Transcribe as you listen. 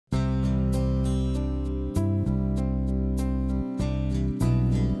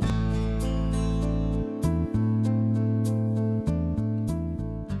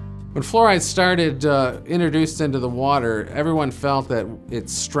When fluoride started introduced into the water, everyone felt that it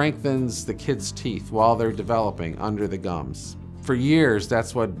strengthens the kids' teeth while they're developing under the gums. For years,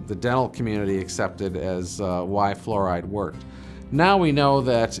 that's what the dental community accepted as why fluoride worked. Now we know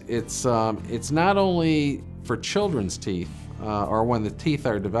that it's not only for children's teeth or when the teeth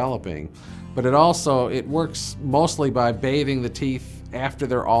are developing, but it works mostly by bathing the teeth after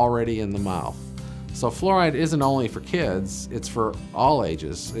they're already in the mouth. So fluoride isn't only for kids, it's for all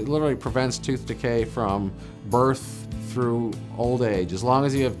ages. It literally prevents tooth decay from birth through old age. As long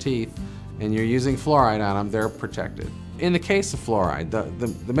as you have teeth and you're using fluoride on them, they're protected. In the case of fluoride,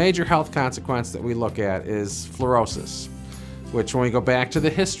 the major health consequence that we look at is fluorosis, which when we go back to the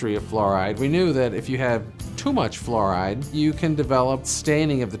history of fluoride, we knew that if you have too much fluoride, you can develop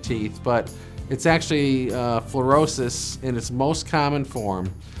staining of the teeth, but it's actually fluorosis in its most common form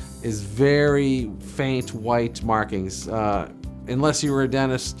is very faint white markings. Unless you were a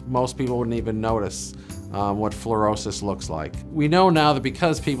dentist, most people wouldn't even notice what fluorosis looks like. We know now that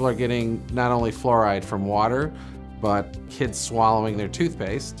because people are getting not only fluoride from water, but kids swallowing their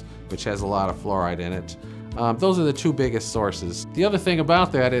toothpaste, which has a lot of fluoride in it, those are the two biggest sources. The other thing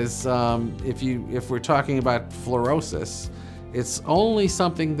about that is if we're talking about fluorosis, it's only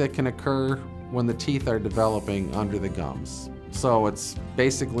something that can occur when the teeth are developing under the gums. So it's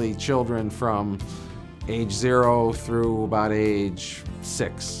basically children from age 0 through about age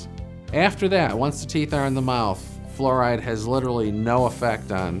 6. After that, once the teeth are in the mouth, fluoride has literally no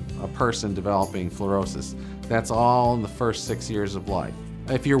effect on a person developing fluorosis. That's all in the first 6 years of life.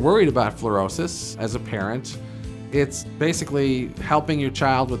 If you're worried about fluorosis as a parent, it's basically helping your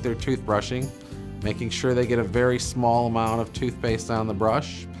child with their toothbrushing, making sure they get a very small amount of toothpaste on the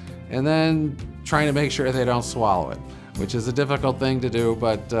brush, and then trying to make sure they don't swallow it, which is a difficult thing to do,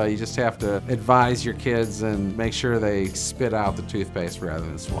 but you just have to advise your kids and make sure they spit out the toothpaste rather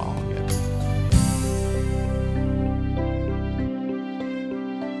than swallowing it.